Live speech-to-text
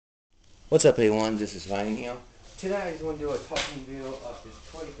What's up, everyone? This is Ryan here. Today I just want to do a talking video of this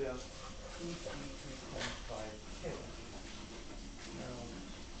toy bilt tb225 kit. Now,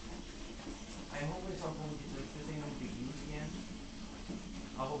 I'm hoping sometime this thing will be used again.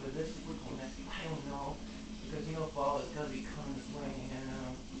 I hope that this week or next, I don't know, because fall is gonna be coming this way,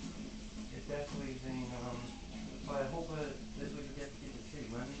 and it's definitely thing. But I hope this week we get to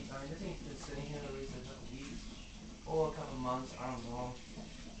see. This thing's been sitting here at least a couple weeks or a couple months. I don't know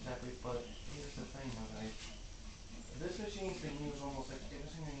exactly, but here's the thing, guys. This machine's been used almost like every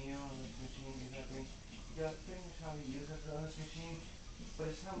single year on this machine, exactly. You got pretty much how you use it on this machine, but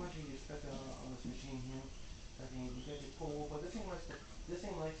it's not much you expect on this machine here. I mean, you get your pull, but this thing likes to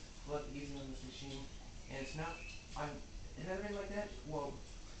flood easy on this machine, and it's not. It never been like that. Well,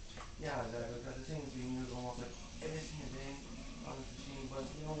 yeah, because this thing's being used almost like every single day on this machine. But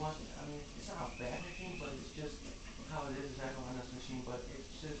you know what? I mean, it's not a bad machine, but it's just how it is exactly on this machine. But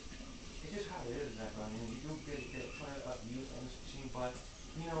it's just how it is exactly. I mean, you do get a ton of use on this machine, but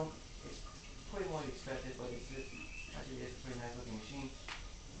it's pretty more expected. But it's just actually it's a pretty nice looking machine,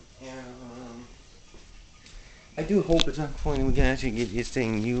 and I do hope at some point we can actually get this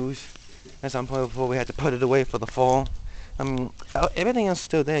thing used at some point before we have to put it away for the fall. I mean, everything else is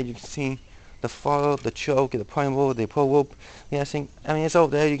still there. You can see the throttle, the choke, the primal, the pull rope. Yeah, I mean, it's all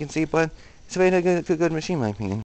there. You can see, but it's a very good machine, in my opinion.